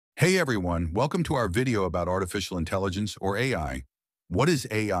Hey everyone, welcome to our video about artificial intelligence or AI. What is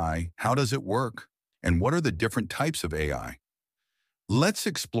AI? How does it work? And what are the different types of AI? Let's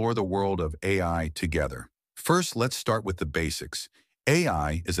explore the world of AI together. First, let's start with the basics.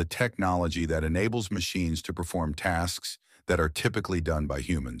 AI is a technology that enables machines to perform tasks that are typically done by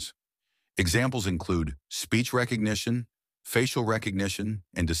humans. Examples include speech recognition, facial recognition,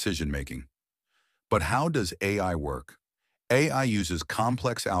 and decision-making. But how does AI work? AI uses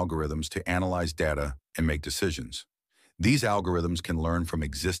complex algorithms to analyze data and make decisions. These algorithms can learn from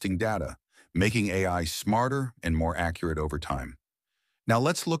existing data, making AI smarter and more accurate over time. Now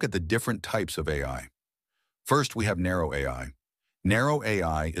let's look at the different types of AI. First, we have narrow AI. Narrow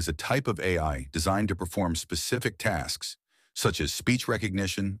AI is a type of AI designed to perform specific tasks, such as speech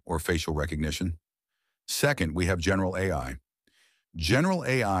recognition or facial recognition. Second, we have general AI. General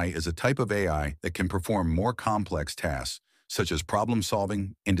AI is a type of AI that can perform more complex tasks, such as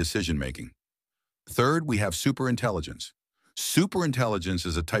problem-solving and decision-making. Third, we have superintelligence. Superintelligence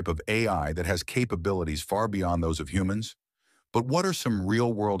is a type of AI that has capabilities far beyond those of humans. But what are some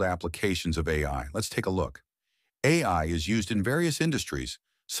real-world applications of AI? Let's take a look. AI is used in various industries,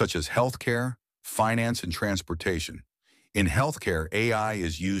 such as healthcare, finance, and transportation. In healthcare, AI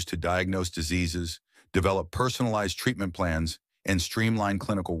is used to diagnose diseases, develop personalized treatment plans, and streamline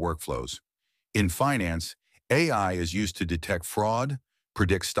clinical workflows. In finance, AI is used to detect fraud,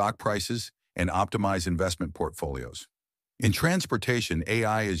 predict stock prices, and optimize investment portfolios. In transportation,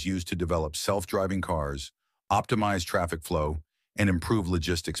 AI is used to develop self-driving cars, optimize traffic flow, and improve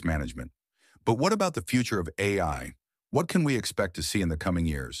logistics management. But what about the future of AI? What can we expect to see in the coming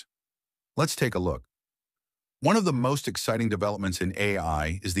years? Let's take a look. One of the most exciting developments in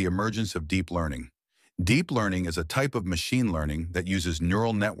AI is the emergence of deep learning. Deep learning is a type of machine learning that uses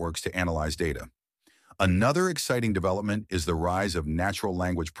neural networks to analyze data. Another exciting development is the rise of natural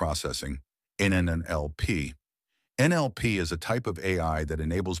language processing, NLP. NLP is a type of AI that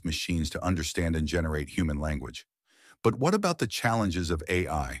enables machines to understand and generate human language. But what about the challenges of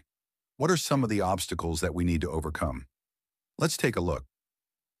AI? What are some of the obstacles that we need to overcome? Let's take a look.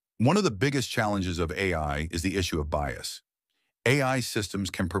 One of the biggest challenges of AI is the issue of bias. AI systems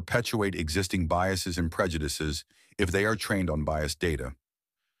can perpetuate existing biases and prejudices if they are trained on biased data.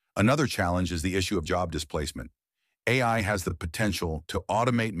 Another challenge is the issue of job displacement. AI has the potential to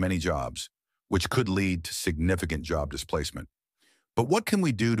automate many jobs, which could lead to significant job displacement. But what can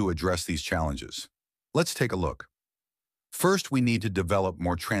we do to address these challenges? Let's take a look. First, we need to develop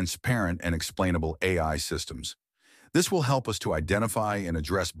more transparent and explainable AI systems. This will help us to identify and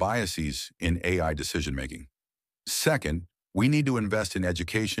address biases in AI decision-making. Second, we need to invest in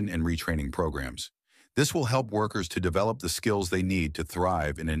education and retraining programs. This will help workers to develop the skills they need to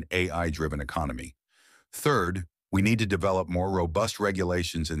thrive in an AI-driven economy. Third, we need to develop more robust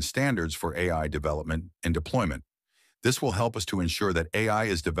regulations and standards for AI development and deployment. This will help us to ensure that AI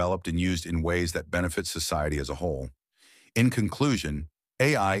is developed and used in ways that benefit society as a whole. In conclusion,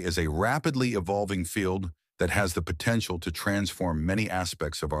 AI is a rapidly evolving field that has the potential to transform many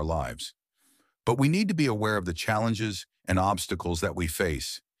aspects of our lives. But we need to be aware of the challenges and obstacles that we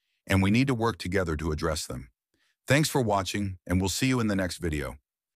face, and we need to work together to address them. Thanks for watching, and we'll see you in the next video.